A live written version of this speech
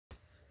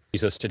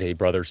Jesus today,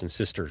 brothers and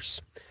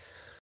sisters,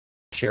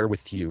 share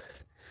with you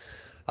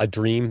a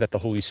dream that the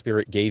Holy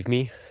Spirit gave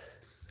me,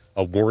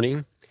 a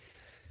warning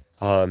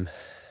to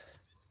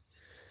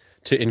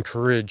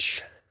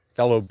encourage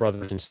fellow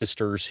brothers and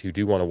sisters who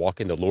do want to walk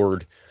in the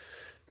Lord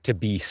to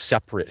be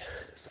separate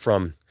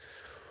from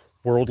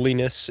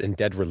worldliness and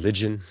dead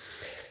religion,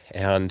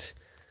 and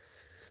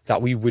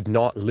that we would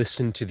not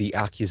listen to the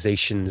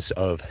accusations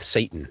of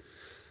Satan.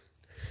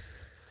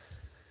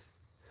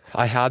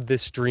 I had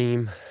this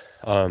dream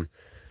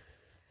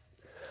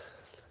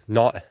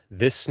not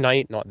this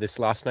night, not this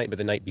last night, but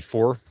the night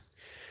before.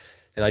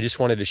 And I just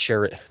wanted to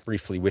share it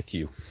briefly with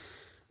you.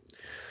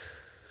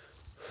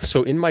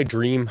 So in my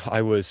dream,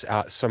 I was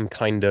at some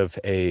kind of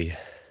a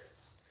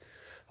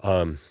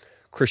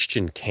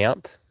Christian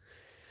camp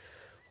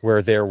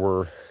where there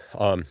were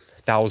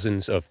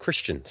thousands of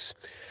Christians.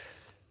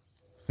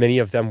 Many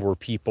of them were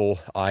people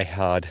I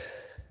had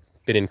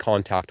been in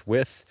contact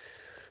with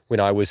when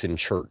I was in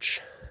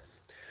church.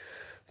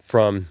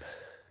 From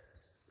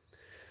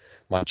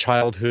my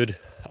childhood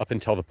up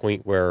until the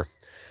point where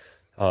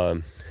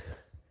I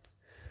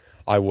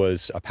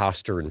was a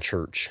pastor in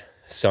church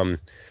some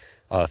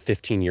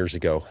 15 years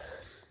ago.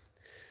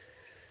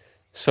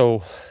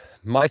 So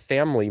my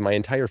family, my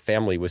entire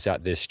family was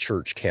at this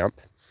church camp,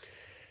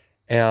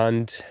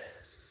 and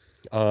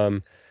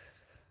I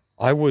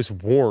was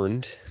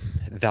warned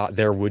that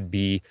there would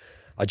be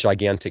a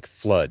gigantic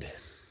flood.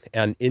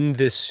 And in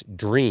this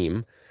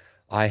dream,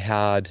 I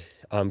had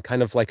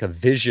kind of like a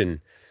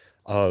vision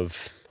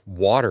of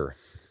water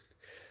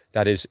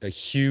that is a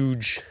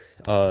huge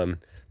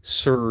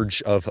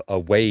surge of a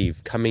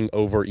wave coming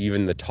over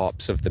even the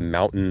tops of the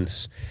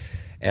mountains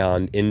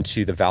and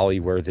into the valley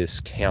where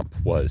this camp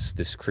was,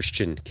 this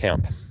Christian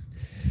camp.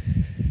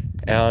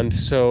 And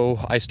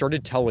so I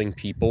started telling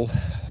people,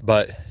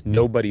 but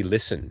nobody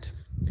listened.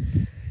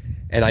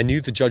 And I knew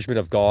the judgment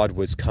of God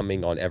was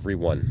coming on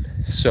everyone.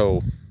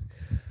 So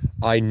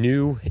I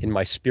knew in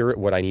my spirit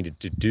what I needed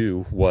to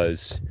do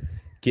was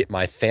get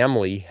my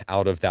family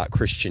out of that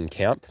Christian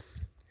camp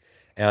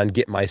and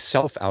get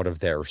myself out of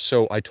there.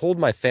 So I told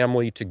my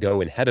family to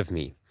go ahead of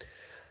me,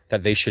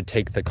 that they should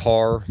take the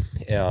car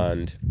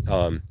and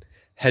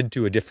head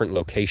to a different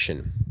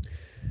location.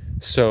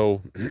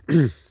 So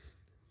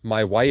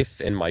my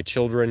wife and my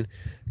children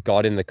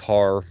got in the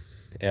car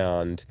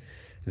and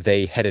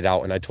they headed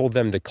out, and I told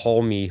them to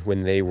call me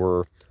when they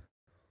were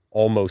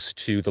almost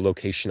to the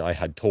location I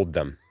had told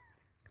them.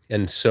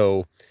 And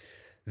so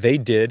they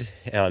did,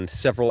 and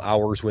several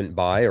hours went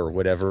by, or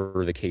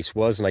whatever the case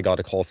was, and I got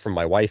a call from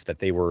my wife that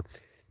they were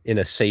in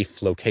a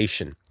safe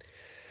location.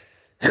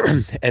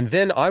 And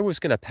then I was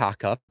going to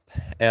pack up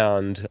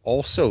and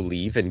also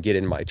leave and get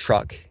in my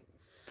truck.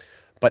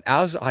 But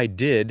as I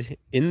did,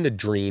 in the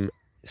dream,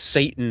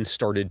 Satan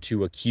started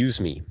to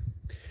accuse me.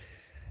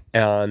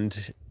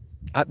 And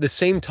at the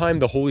same time,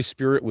 the Holy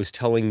Spirit was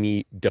telling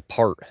me,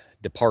 depart,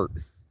 depart.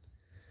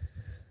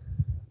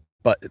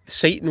 But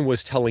Satan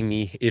was telling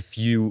me, if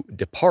you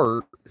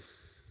depart,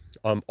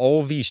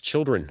 all these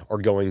children are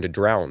going to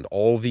drown.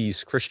 All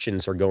these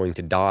Christians are going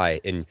to die,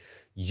 and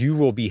you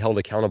will be held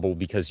accountable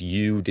because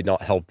you did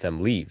not help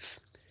them leave.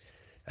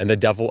 And the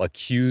devil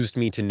accused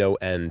me to no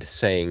end,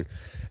 saying,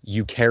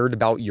 you cared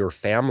about your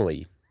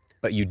family,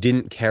 but you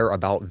didn't care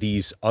about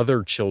these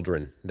other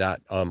children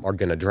that are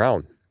going to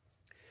drown.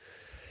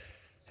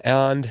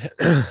 And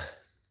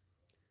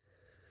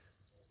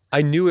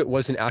I knew it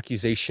was an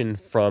accusation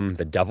from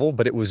the devil,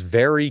 but it was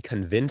very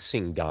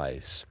convincing,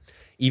 guys.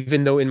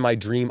 Even though in my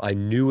dream I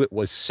knew it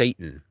was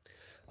Satan,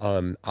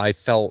 I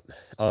felt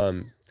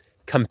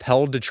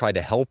compelled to try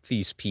to help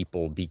these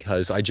people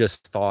because I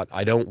just thought,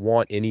 I don't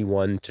want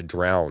anyone to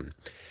drown.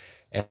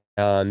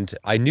 And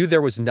I knew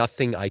there was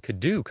nothing I could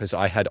do because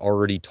I had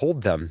already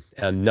told them,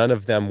 and none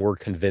of them were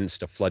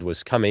convinced a flood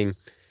was coming,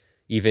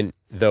 even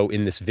though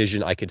in this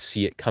vision I could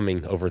see it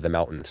coming over the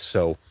mountains.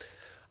 So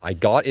I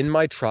got in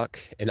my truck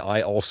and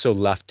I also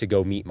left to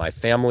go meet my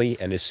family.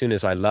 And as soon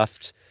as I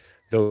left,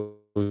 those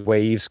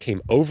waves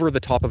came over the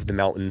top of the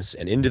mountains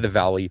and into the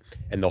valley,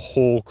 and the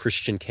whole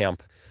Christian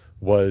camp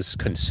was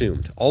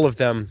consumed. All of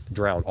them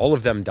drowned. All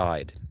of them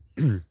died.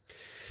 And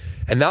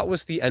that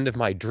was the end of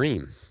my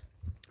dream.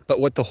 But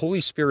what the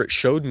Holy Spirit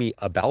showed me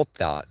about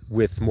that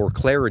with more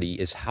clarity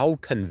is how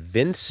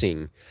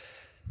convincing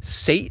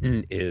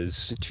Satan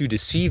is to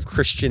deceive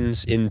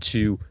Christians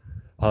into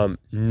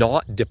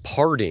not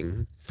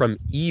departing from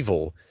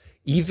evil,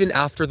 even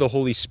after the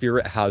Holy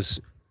Spirit has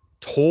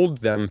told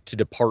them to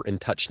depart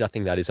and touch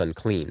nothing that is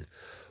unclean.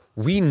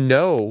 We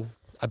know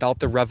about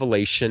the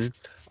revelation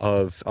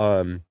of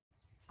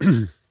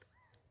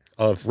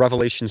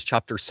Revelations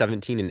chapter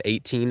 17 and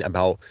 18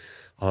 about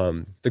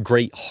the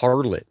great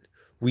harlot.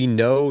 We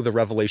know the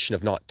revelation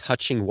of not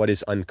touching what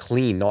is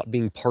unclean, not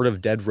being part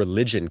of dead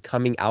religion,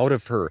 coming out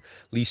of her,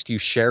 lest you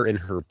share in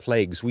her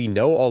plagues. We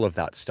know all of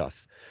that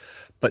stuff.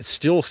 But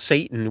still,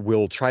 Satan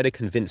will try to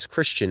convince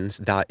Christians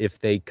that if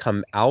they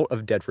come out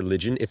of dead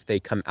religion, if they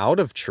come out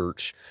of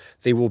church,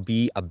 they will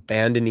be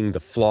abandoning the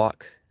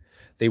flock.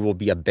 They will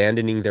be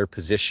abandoning their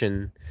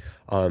position.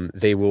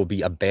 They will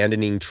be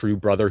abandoning true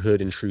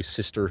brotherhood and true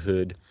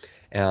sisterhood.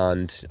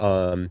 And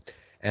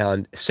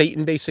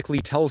Satan basically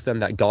tells them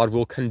that God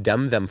will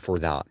condemn them for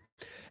that.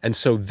 And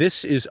so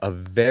this is a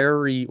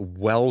very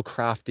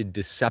well-crafted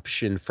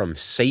deception from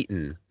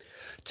Satan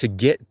to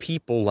get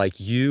people like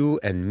you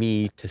and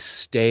me to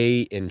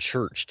stay in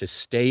church, to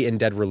stay in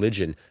dead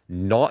religion,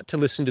 not to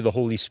listen to the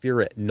Holy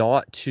Spirit,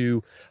 not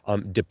to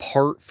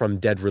depart from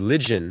dead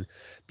religion,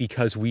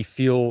 because we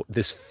feel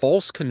this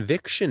false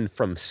conviction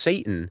from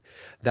Satan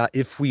that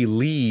if we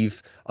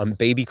leave,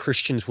 baby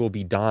Christians will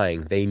be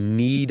dying. They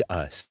need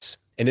us.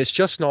 And it's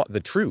just not the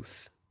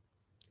truth.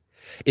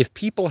 If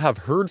people have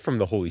heard from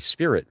the Holy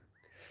Spirit,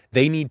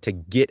 they need to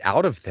get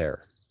out of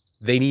there.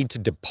 They need to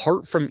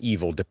depart from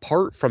evil,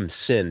 depart from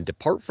sin,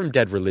 depart from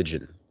dead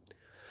religion.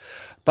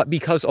 But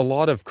because a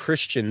lot of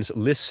Christians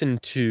listen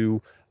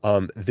to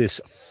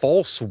this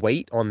false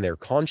weight on their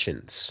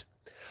conscience,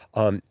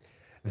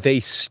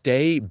 they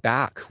stay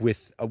back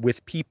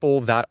with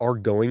people that are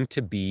going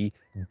to be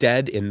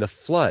dead in the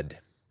flood.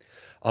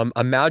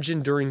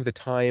 Imagine during the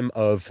time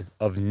of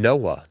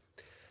Noah,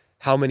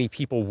 how many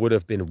people would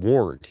have been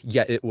warned,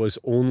 yet it was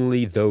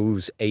only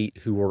those 8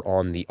 who were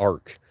on the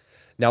ark.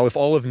 Now, if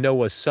all of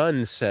Noah's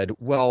sons said,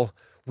 well,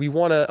 we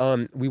want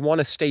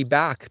to stay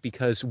back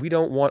because we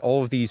don't want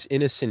all of these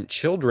innocent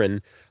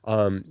children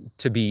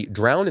to be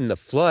drowned in the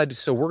flood,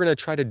 so we're going to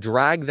try to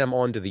drag them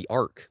onto the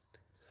ark.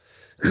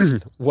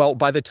 Well,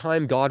 by the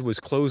time God was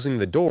closing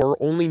the door,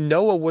 only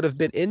Noah would have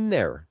been in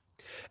there.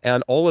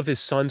 And all of his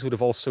sons would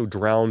have also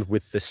drowned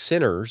with the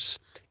sinners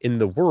in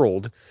the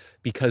world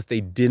because they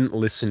didn't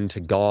listen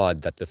to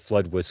God that the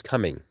flood was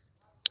coming.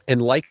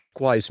 And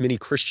likewise, many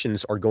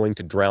Christians are going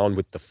to drown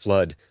with the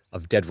flood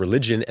of dead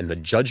religion and the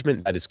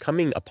judgment that is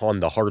coming upon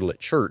the harlot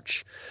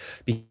church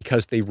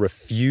because they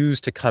refuse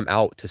to come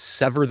out to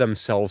sever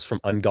themselves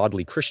from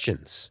ungodly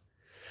Christians.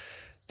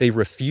 They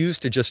refuse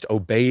to just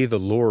obey the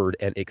Lord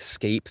and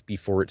escape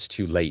before it's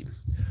too late.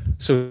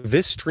 So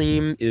this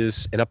dream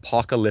is an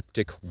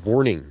apocalyptic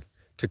warning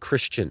to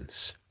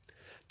Christians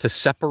to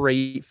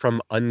separate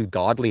from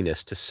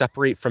ungodliness, to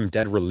separate from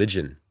dead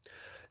religion,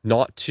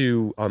 not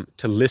to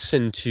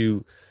listen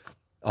to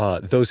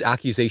those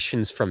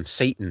accusations from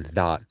Satan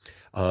that,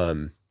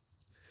 that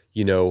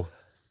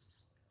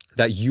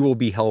you will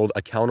be held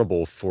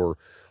accountable for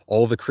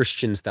all the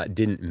Christians that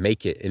didn't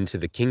make it into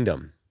the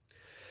kingdom.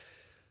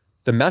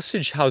 The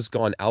message has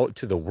gone out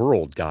to the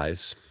world,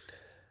 guys,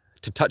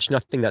 to touch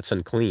nothing that's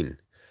unclean,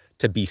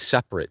 to be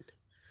separate,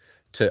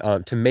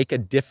 to make a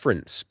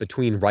difference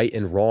between right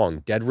and wrong,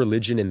 dead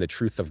religion and the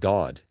truth of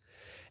God.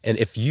 And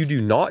if you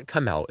do not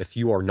come out, if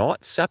you are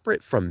not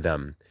separate from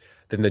them,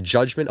 then the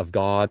judgment of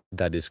God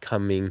that is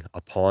coming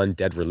upon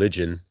dead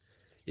religion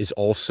is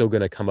also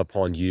going to come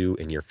upon you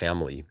and your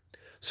family.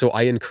 So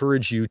I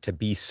encourage you to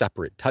be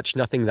separate. Touch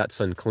nothing that's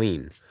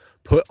unclean.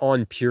 Put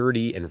on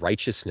purity and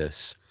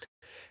righteousness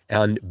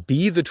and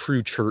be the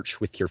true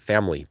church with your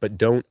family. But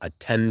don't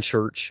attend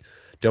church.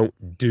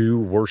 Don't do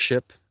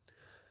worship.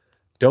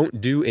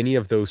 Don't do any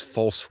of those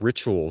false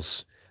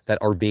rituals that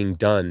are being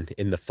done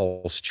in the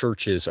false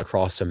churches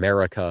across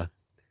America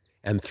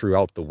and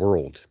throughout the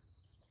world.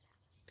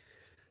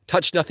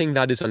 Touch nothing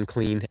that is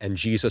unclean, and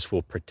Jesus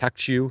will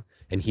protect you,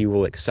 and he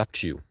will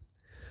accept you.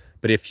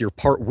 But if you're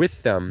part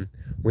with them,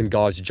 when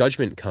God's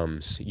judgment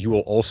comes, you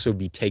will also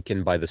be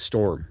taken by the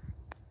storm.